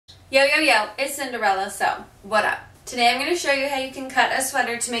Yo, yo, yo, it's Cinderella Sew. What up? Today I'm going to show you how you can cut a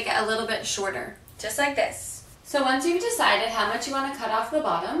sweater to make it a little bit shorter. Just like this. So once you've decided how much you want to cut off the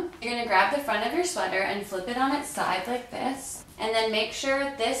bottom, you're going to grab the front of your sweater and flip it on its side like this. And then make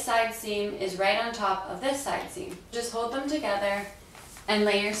sure this side seam is right on top of this side seam. Just hold them together and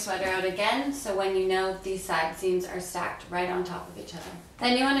lay your sweater out again so when you know these side seams are stacked right on top of each other.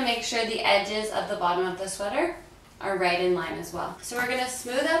 Then you want to make sure the edges of the bottom of the sweater are right in line as well. So we're going to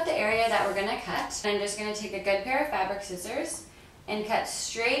smooth out the area that we're going to cut. I'm just going to take a good pair of fabric scissors and cut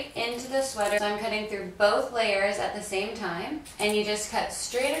straight into the sweater. So I'm cutting through both layers at the same time. And you just cut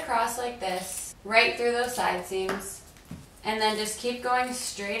straight across like this, right through those side seams. And then just keep going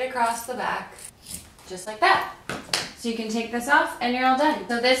straight across the back, just like that. So you can take this off and you're all done.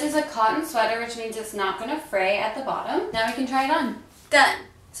 So this is a cotton sweater, which means it's not going to fray at the bottom. Now we can try it on. Done.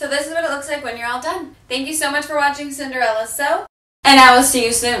 So this is what it looks like when you're all done. Thank you so much for watching Cinderella Sew, and I will see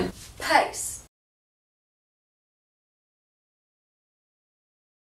you soon. Peace.